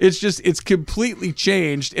 It's completely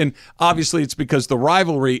changed. And obviously it's because the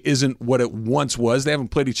rivalry isn't what it once was. They haven't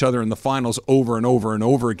played each other in the finals over and over and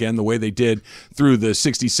over again the way they did through the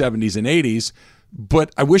 60s, 70s, and 80s.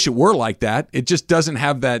 But I wish it were like that. It just doesn't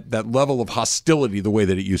have that level of hostility the way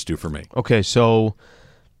that it used to for me. Okay, so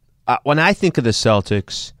when I think of the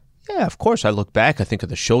Celtics, yeah, of course, I look back. I think of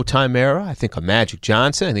the Showtime era. I think of Magic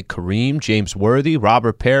Johnson. I think Kareem, James Worthy,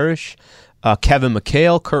 Robert Parrish, Kevin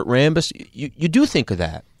McHale, Kurt Rambis. You do think of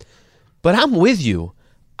that. But I'm with you.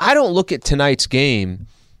 I don't look at tonight's game.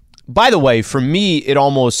 By the way, for me, it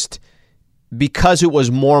almost, because it was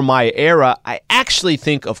more my era, I actually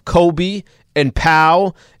think of Kobe and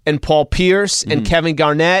Powell and Paul Pierce and Kevin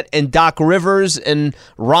Garnett and Doc Rivers and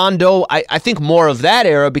Rondo. I think more of that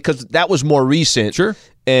era because that was more recent. Sure.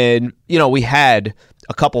 And, we had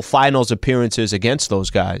a couple finals appearances against those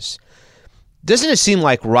guys. Doesn't it seem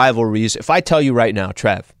like rivalries? If I tell you right now,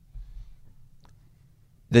 Trev,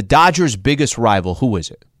 the Dodgers' biggest rival, who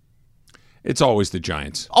is it? It's always the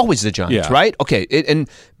Giants. Always the Giants, Yeah. right? Okay,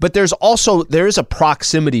 but there is a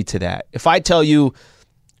proximity to that. If I tell you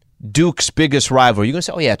Duke's biggest rival, you're going to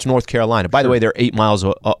say, oh yeah, it's North Carolina. By the way, they're 8 miles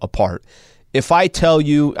apart. If I tell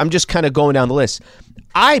you, I'm just kind of going down the list,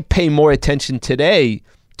 I pay more attention today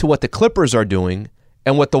to what the Clippers are doing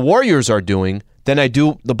and what the Warriors are doing than I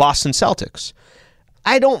do the Boston Celtics.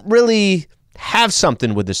 I don't really have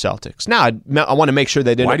something with the Celtics. Now, I want to make sure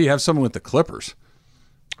they didn't. Why do you have something with the Clippers?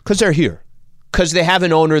 Because they're here. Because they have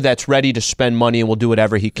an owner that's ready to spend money and will do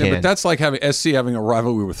whatever he can. Yeah, but that's like having SC having a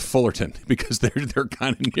rivalry with Fullerton because they're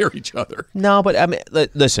kind of near each other. No, but I mean,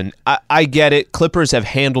 listen, I get it. Clippers have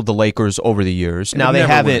handled the Lakers over the years. Now, they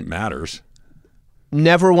Never haven't. when it matters.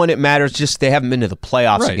 Never when it matters. Just they haven't been to the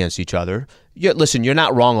playoffs against each other. Listen, you're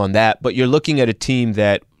not wrong on that, but you're looking at a team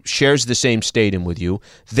that shares the same stadium with you.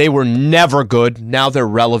 They were never good. Now they're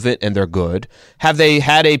relevant and they're good. Have they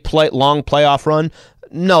had a long playoff run?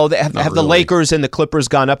 No. Have the Lakers and the Clippers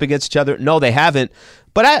gone up against each other? No, they haven't.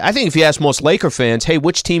 But I think if you ask most Laker fans, hey,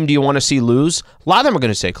 which team do you want to see lose? A lot of them are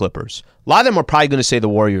going to say Clippers. A lot of them are probably going to say the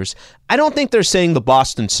Warriors. I don't think they're saying the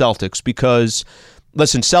Boston Celtics because,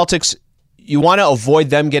 listen, Celtics, you want to avoid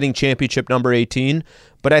them getting championship number 18,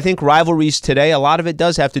 but I think rivalries today, a lot of it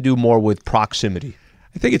does have to do more with proximity.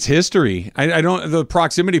 I think it's history. I don't. The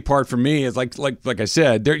proximity part for me is like I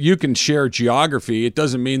said. You can share geography. It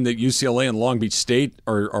doesn't mean that UCLA and Long Beach State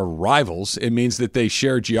are rivals. It means that they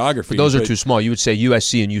share geography. But those are too small. You would say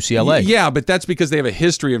USC and UCLA. Yeah, but that's because they have a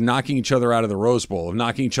history of knocking each other out of the Rose Bowl, of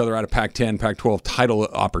knocking each other out of Pac-10, Pac-12 title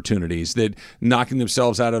opportunities, that knocking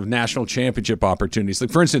themselves out of national championship opportunities.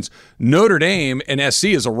 Like for instance, Notre Dame and SC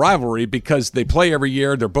is a rivalry because they play every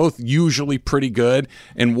year. They're both usually pretty good,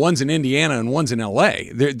 and one's in Indiana and one's in LA.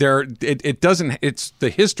 It doesn't. It's the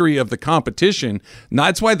history of the competition.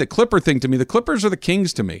 That's why the Clipper thing to me. The Clippers are the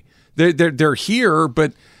Kings to me. They're here,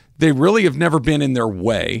 but they really have never been in their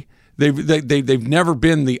way. They've never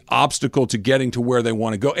been the obstacle to getting to where they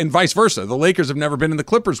want to go, and vice versa. The Lakers have never been in the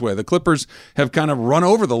Clippers' way. The Clippers have kind of run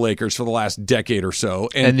over the Lakers for the last decade or so.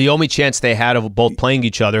 And the only chance they had of both playing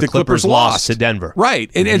each other, the Clippers lost to Denver. Right,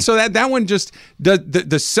 and so that one just the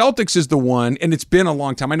Celtics is the one, and it's been a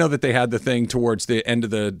long time. I know that they had the thing towards the end of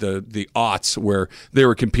the aughts where they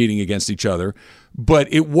were competing against each other.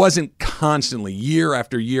 But it wasn't constantly, year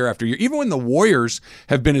after year after year. Even when the Warriors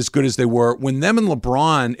have been as good as they were, when them and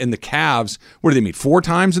LeBron and the Cavs, what did they meet, 4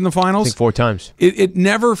 times in the finals? I think 4 times. It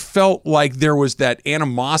never felt like there was that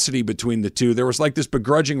animosity between the two. There was like this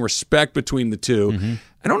begrudging respect between the two. Mm-hmm.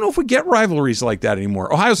 I don't know if we get rivalries like that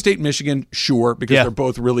anymore. Ohio State, Michigan, sure, because they're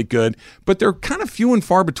both really good. But they're kind of few and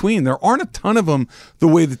far between. There aren't a ton of them the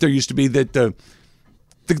way that there used to be. That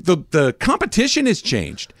the competition has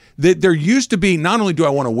changed. That there used to be, not only do I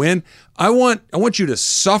want to win, I want you to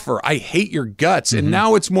suffer. I hate your guts. And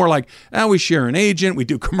now it's more like, we share an agent, we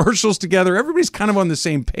do commercials together. Everybody's kind of on the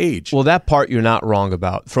same page. Well, that part you're not wrong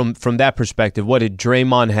about. From that perspective, what did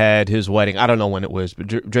Draymond had his wedding? I don't know when it was, but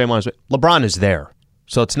LeBron is there.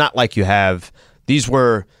 So it's not like you have, these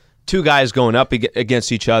were 2 guys going up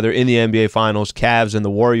against each other in the NBA Finals, Cavs and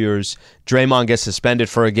the Warriors. Draymond gets suspended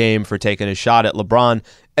for a game for taking a shot at LeBron.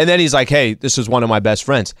 And then he's like, hey, this is one of my best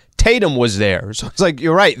friends. Tatum was there. So it's like,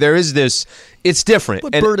 you're right. There is this. It's different.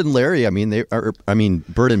 But Bird and Larry,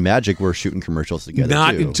 Bird and Magic were shooting commercials together.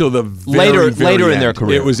 Not too. until the later end. In their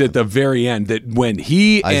career. It was at the very end that when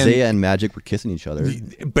Isaiah and Magic were kissing each other.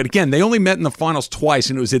 But again, they only met in the finals twice,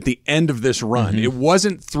 and it was at the end of this run. Mm-hmm. It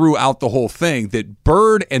wasn't throughout the whole thing that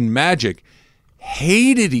Bird and Magic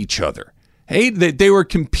hated each other. They were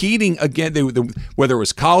competing again. Whether it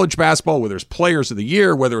was college basketball, whether it was Players of the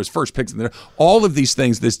Year, whether it was first picks, all of these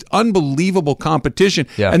things, this unbelievable competition.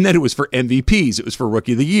 Yeah. And then it was for MVPs, it was for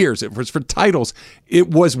Rookie of the Years, it was for titles. It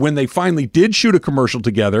was when they finally did shoot a commercial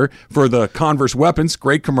together for the Converse weapons,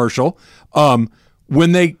 great commercial.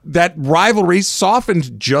 When that rivalry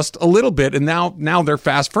softened just a little bit, and now they're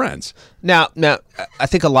fast friends. Now, I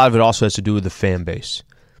think a lot of it also has to do with the fan base.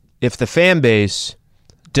 If the fan base.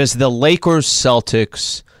 Does the Lakers,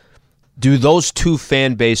 Celtics, do those 2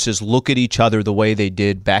 fan bases look at each other the way they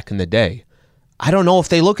did back in the day? I don't know if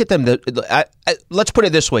they look at them. Let's put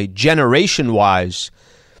it this way. Generation-wise,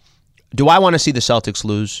 do I want to see the Celtics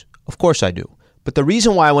lose? Of course I do. But the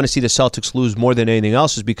reason why I want to see the Celtics lose more than anything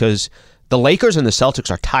else is because the Lakers and the Celtics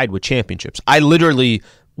are tied with championships. I literally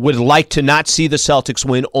would like to not see the Celtics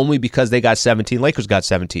win only because they got 17. Lakers got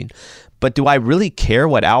 17. But do I really care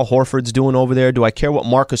what Al Horford's doing over there? Do I care what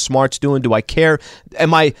Marcus Smart's doing? Do I care?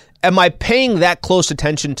 Am I paying that close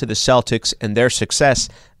attention to the Celtics and their success?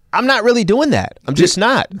 I'm not really doing that. I'm just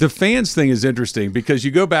not. The fans thing is interesting because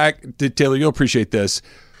you go back to Taylor, you'll appreciate this.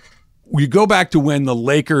 You go back to when the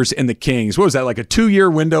Lakers and the Kings, what was that, like a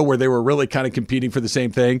 2-year window where they were really kind of competing for the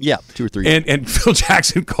same thing? Yeah, 2 or 3. And Phil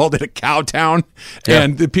Jackson called it a cow town,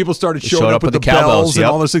 and the people started showing up with the cowbells and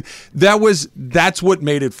all those things. That's what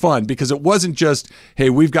made it fun, because it wasn't just, hey,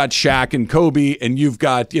 we've got Shaq and Kobe, and you've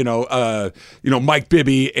got Mike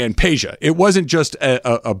Bibby and Peja. It wasn't just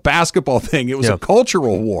a basketball thing; it was a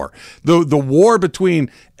cultural war. The war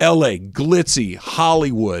between L.A., glitzy,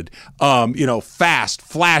 Hollywood, fast,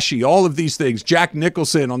 flashy, all of these things. Jack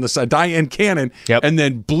Nicholson on the side, Diane Cannon, and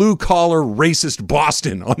then blue-collar, racist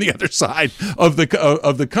Boston on the other side of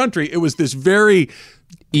the country. It was this very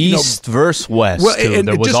East versus West. Well, too. And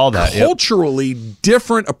there was just all that. Culturally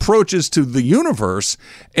different approaches to the universe.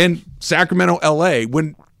 And Sacramento, L.A.,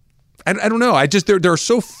 when I don't know. There are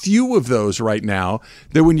so few of those right now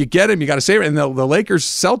that when you get them, you got to save it. And the Lakers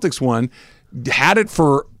Celtics one had it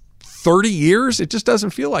for 30 years. It just doesn't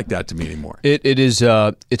feel like that to me anymore. It is.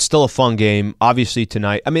 It's still a fun game. Obviously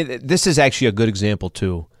tonight. I mean, this is actually a good example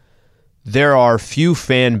too. There are few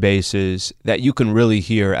fan bases that you can really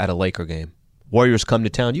hear at a Laker game. Warriors come to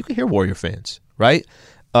town, you can hear Warrior fans, right?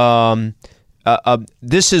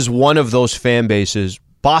 This is one of those fan bases.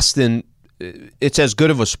 Boston, it's as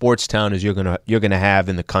good of a sports town as you're gonna have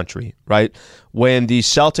in the country, right? When the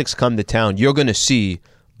Celtics come to town, you're gonna see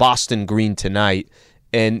Boston green tonight,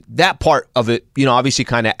 and that part of it, obviously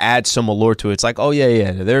kind of adds some allure to it. It's like, oh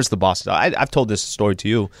yeah, there's the Boston. I've told this story to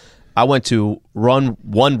you. I went to run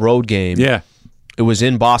one road game. Yeah, it was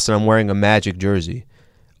in Boston. I'm wearing a Magic jersey.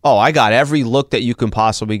 Oh, I got every look that you can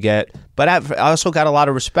possibly get, but I also got a lot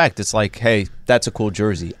of respect. It's like, hey, that's a cool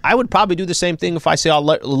jersey. I would probably do the same thing if I saw a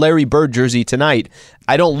Larry Bird jersey tonight.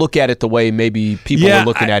 I don't look at it the way maybe people were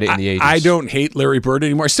looking at it in the 80s. I don't hate Larry Bird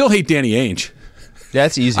anymore. I still hate Danny Ainge.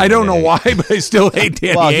 That's easy. I don't know why, but I still hate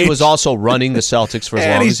Danny Ainge. Well, he was also running the Celtics for as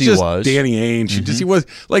long as he was. Danny Ainge. Mm-hmm. He was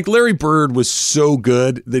like Larry Bird was so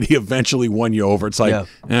good that he eventually won you over. It's like, all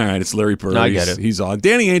right, it's Larry Bird. No, I get it. He's on.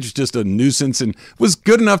 Danny Ainge was just a nuisance and was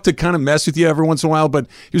good enough to kind of mess with you every once in a while, but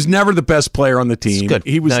he was never the best player on the team.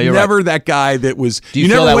 He was never that guy that was. Do you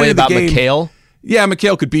feel that way about McHale? Yeah,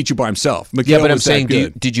 McHale could beat you by himself. McHale but I'm was saying,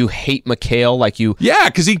 did you hate McHale like you? Yeah,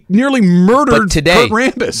 because he nearly murdered Kurt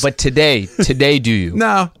Rambis. But today, do you?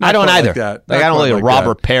 No, I don't either. Like I don't look at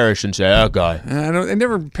Robert Parrish and say, "That guy." I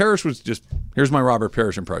never. Parrish was just. Here's my Robert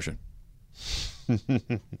Parrish impression.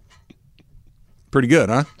 Pretty good,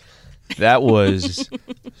 huh? That was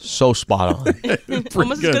so spot on. Almost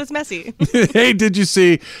as good as Messi. Hey, did you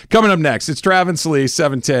see? Coming up next, it's Travis Lee,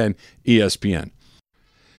 710 ESPN.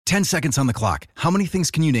 10 seconds on the clock. How many things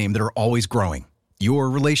can you name that are always growing? Your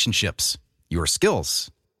relationships, your skills,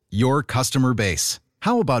 your customer base.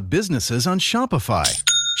 How about businesses on Shopify?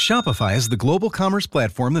 Shopify is the global commerce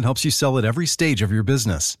platform that helps you sell at every stage of your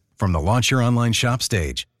business. From the launch your online shop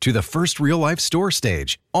stage to the first real-life store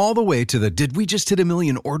stage, all the way to the did we just hit a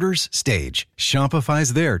million orders stage.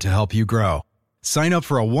 Shopify's there to help you grow. Sign up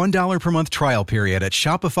for a $1 per month trial period at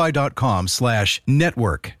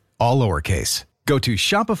shopify.com/network, all lowercase. Go to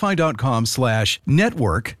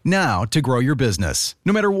shopify.com/network now to grow your business,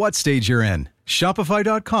 no matter what stage you're in.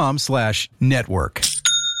 Shopify.com/network.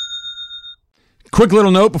 Quick little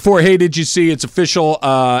note before, hey, did you see? It's official.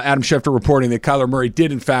 Adam Schefter reporting that Kyler Murray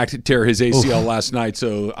did, in fact, tear his ACL last night.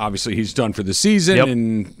 So obviously he's done for the season,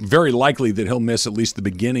 and very likely that he'll miss at least the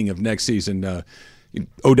beginning of next season.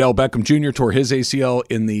 Odell Beckham Jr. tore his ACL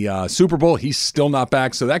in the Super Bowl. He's still not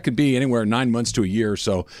back, so that could be anywhere 9 months to a year.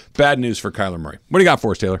 So bad news for Kyler Murray. What do you got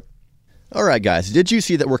for us, Taylor? All right, guys. Did you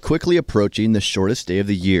see that we're quickly approaching the shortest day of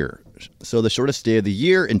the year? So the shortest day of the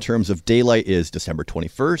year in terms of daylight is December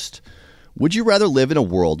 21st. Would you rather live in a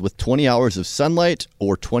world with 20 hours of sunlight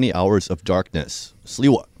or 20 hours of darkness?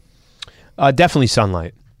 Sliwa. Definitely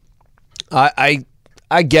sunlight. I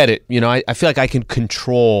get it. I feel like I can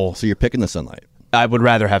control. So you're picking the sunlight. I would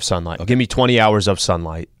rather have sunlight. Okay. Give me 20 hours of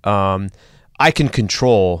sunlight. I can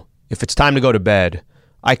control, if it's time to go to bed,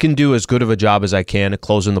 I can do as good of a job as I can at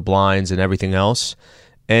closing the blinds and everything else.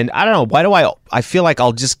 And I don't know, why do I feel like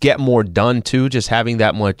I'll just get more done too, just having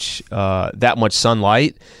that much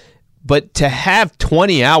sunlight. But to have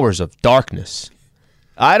 20 hours of darkness,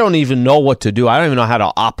 I don't even know what to do. I don't even know how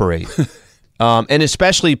to operate. And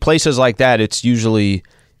especially places like that, it's usually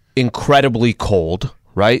incredibly cold,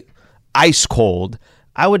 right? Ice cold.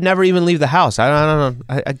 I would never even leave the house. I don't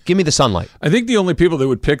know. Give me the sunlight. I think the only people that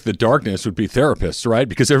would pick the darkness would be therapists, right?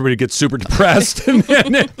 Because everybody gets super depressed and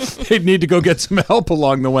they'd need to go get some help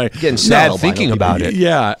along the way. Getting sad thinking about it.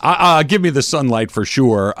 Yeah. Give me the sunlight for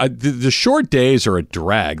sure. The short days are a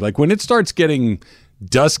drag. Like when it starts getting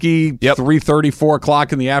dusky, 3:30, 4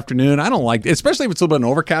 o'clock in the afternoon, I don't like it, especially if it's a little bit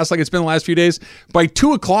overcast like it's been the last few days. By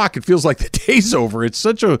 2 o'clock, it feels like the day's over. It's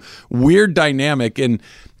such a weird dynamic. And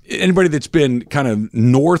anybody that's been kind of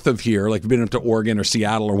north of here, like been up to Oregon or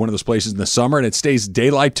Seattle or one of those places in the summer, and it stays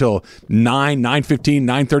daylight till 9:15,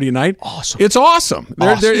 9:30 at night. Awesome. It's awesome.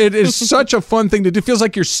 It is such a fun thing to do. It feels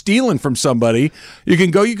like you're stealing from somebody. You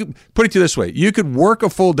can put it to you this way. You could work a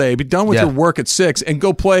full day, be done with your work at 6, and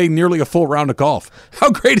go play nearly a full round of golf. How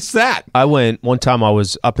great is that? One time I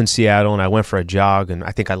was up in Seattle, and I went for a jog, and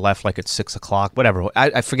I think I left like at 6 o'clock, whatever.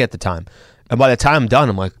 I forget the time. And by the time I'm done,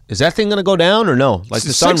 I'm like, is that thing going to go down or no? Like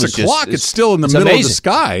the sun was 6 o'clock, it's still in the middle of the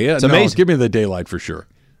sky. Yeah, it's amazing. Give me the daylight for sure.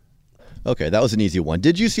 Okay, that was an easy one.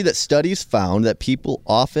 Did you see that studies found that people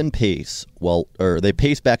often pace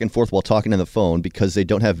back and forth while talking on the phone because they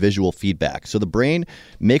don't have visual feedback? So the brain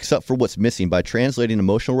makes up for what's missing by translating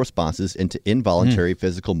emotional responses into involuntary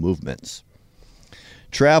physical movements.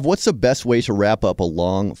 Trav, what's the best way to wrap up a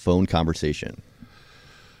long phone conversation?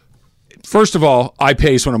 First of all, I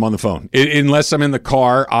pace when I'm on the phone. Unless I'm in the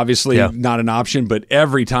car, obviously not an option. But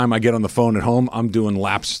every time I get on the phone at home, I'm doing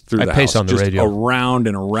laps through the house. I pace on the radio. Around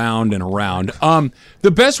and around and around.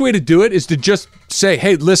 The best way to do it is to just say,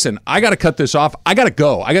 hey, listen, I got to cut this off. I got to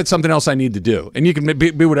go. I got something else I need to do. And you can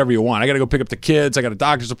be whatever you want. I got to go pick up the kids. I got a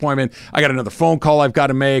doctor's appointment. I got another phone call I've got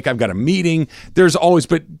to make. I've got a meeting. There's always,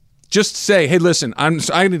 but just say, hey, listen, I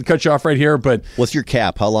need to cut you off right here, but... What's your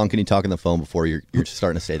cap? How long can you talk on the phone before you're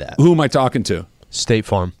starting to say that? Who am I talking to? State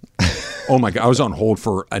Farm. Oh, my God. I was on hold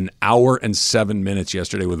for an hour and 7 minutes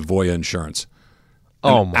yesterday with Voya Insurance.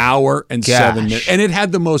 An hour and 7 minutes. And it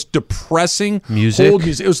had the most depressing music. Hold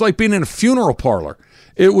music. It was like being in a funeral parlor.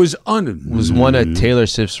 It was was one of Taylor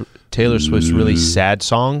Swift's really sad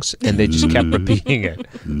songs, and they just kept repeating it.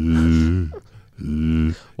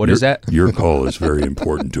 What is that? Your call is very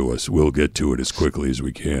important to us. We'll get to it as quickly as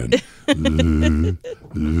we can. That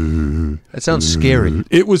sounds scary.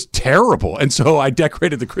 It was terrible. And so I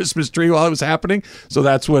decorated the Christmas tree while it was happening. So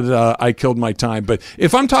that's what I killed my time. But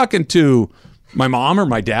if I'm talking to my mom or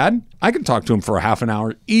my dad, I can talk to them for a half an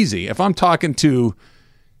hour easy. If I'm talking to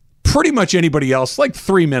pretty much anybody else, like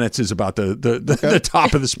 3 minutes is about the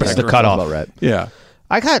top of the spectrum. It's the cutoff. About right. Yeah.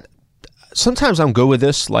 Sometimes I'm good with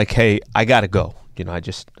this, like, hey, I got to go. I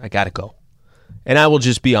got to go. And I will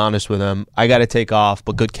just be honest with them. I got to take off,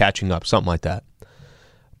 but good catching up, something like that.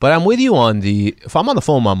 But I'm with you on if I'm on the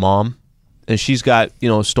phone with my mom and she's got,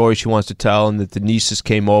 a story she wants to tell and that the nieces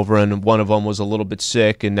came over and one of them was a little bit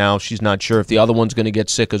sick and now she's not sure if the other one's going to get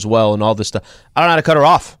sick as well and all this stuff. I don't know how to cut her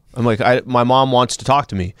off. I'm like, my mom wants to talk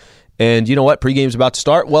to me. And you know what? Pregame's about to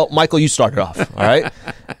start. Well, Michael, you started off. All right.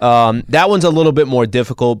 That one's a little bit more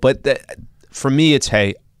difficult. But for me, it's,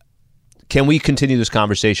 hey, can we continue this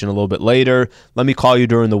conversation a little bit later? Let me call you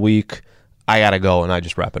during the week. I got to go. And I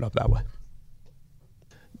just wrap it up that way.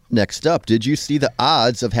 Next up, did you see the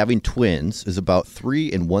odds of having twins is about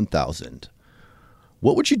 3 in 1,000?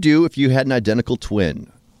 What would you do if you had an identical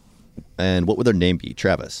twin? And what would their name be,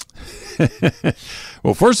 Travis?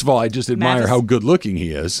 Well, first of all, I just admire how good looking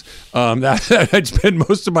he is. I'd spend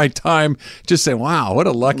most of my time just saying, wow, what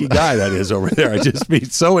a lucky guy that is over there. I'd just be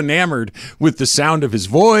so enamored with the sound of his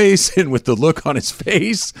voice and with the look on his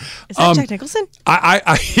face. Is that Jack Nicholson?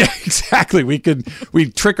 Yeah, exactly.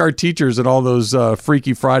 We'd trick our teachers and all those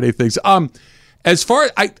Freaky Friday things. As far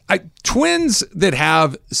as twins that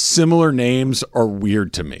have similar names are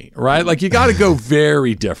weird to me, right? Like you got to go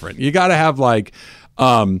very different. You got to have like,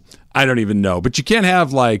 I don't even know, but you can't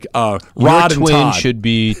have like Rod and Todd. Your twin should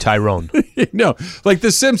be Tyrone. No, like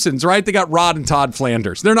the Simpsons, right? They got Rod and Todd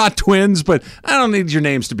Flanders. They're not twins, but I don't need your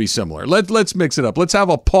names to be similar. Let's mix it up. Let's have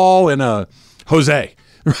a Paul and a Jose,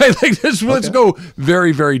 right? Like this. Okay. Let's go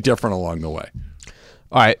very, very different along the way.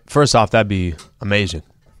 All right. First off, that'd be amazing.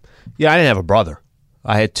 Yeah, I didn't have a brother.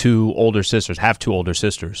 I had have two older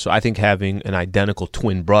sisters. So I think having an identical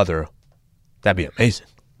twin brother, that'd be amazing.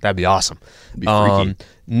 That'd be awesome. That'd be freaky.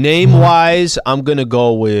 Name-wise, I'm going to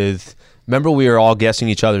go with, remember we were all guessing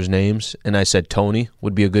each other's names, and I said Tony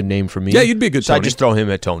would be a good name for me? Yeah, you'd be a good so Tony. I just throw him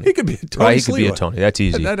at Tony. He could be a Tony. Right, he could be a Tony. That's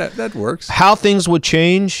easy. That works. How things would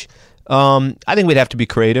change, I think we'd have to be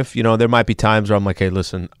creative. You know, there might be times where I'm like, hey,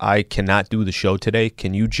 listen, I cannot do the show today.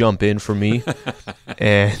 Can you jump in for me?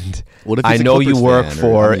 And What if I he's a know you Clippers work fan, for,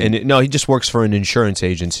 or, I mean- no, he just works for an insurance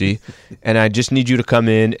agency. And I just need you to come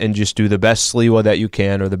in and just do the best Sliwa that you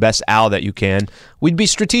can or the best Al that you can. We'd be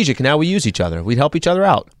strategic in how we use each other. We'd help each other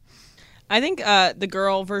out. I think the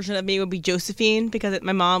girl version of me would be Josephine because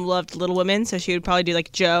my mom loved Little Women, so she would probably do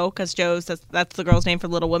like Joe because that's the girl's name for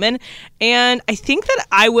Little Women. And I think that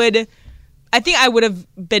I would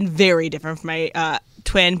have been very different from my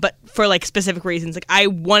twin, but for like specific reasons. Like I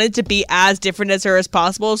wanted to be as different as her as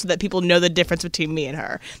possible so that people know the difference between me and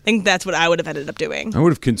her. I think that's what I would have ended up doing. I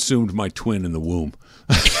would have consumed my twin in the womb.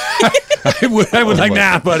 I would like,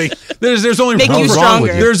 nah, buddy. There's only Make room you for,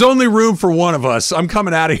 stronger. There's only room for one of us. I'm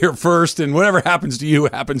coming out of here first, and whatever happens to you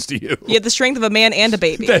happens to you. You have the strength of a man and a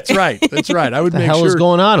baby. That's right. That's right. I would What the make hell sure. is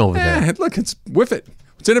going on over there? Look, it's whiff it.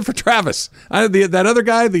 What's in it for Travis? That other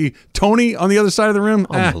guy, the Tony on the other side of the room.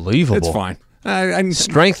 Unbelievable. It's fine. I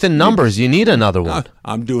Strength in numbers. You need another one.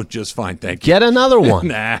 I'm doing just fine, thank you. Get another one.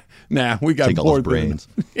 Nah, we got Take all more his than- brains.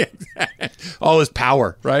 all his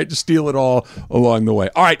power, right? Just steal it all along the way.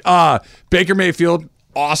 All right, Baker Mayfield,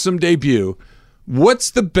 awesome debut.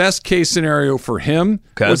 What's the best case scenario for him?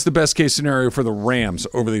 Okay. What's the best case scenario for the Rams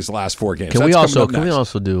over these last 4 games? Can we That's coming up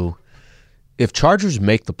also next. do, if Chargers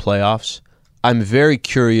make the playoffs, I'm very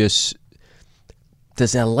curious.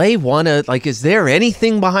 Does LA want to, like, is there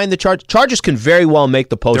anything behind the Chargers? Chargers can very well make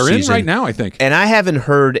the postseason. They're in right now, I think. And I haven't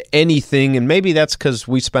heard anything, and maybe that's because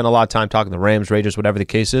we spent a lot of time talking the Rams, Raiders, whatever the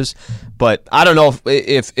case is. But I don't know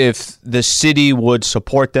if the city would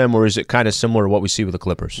support them, or is it kind of similar to what we see with the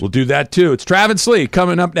Clippers? We'll do that too. It's Travis Lee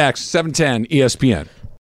coming up next, 710 ESPN.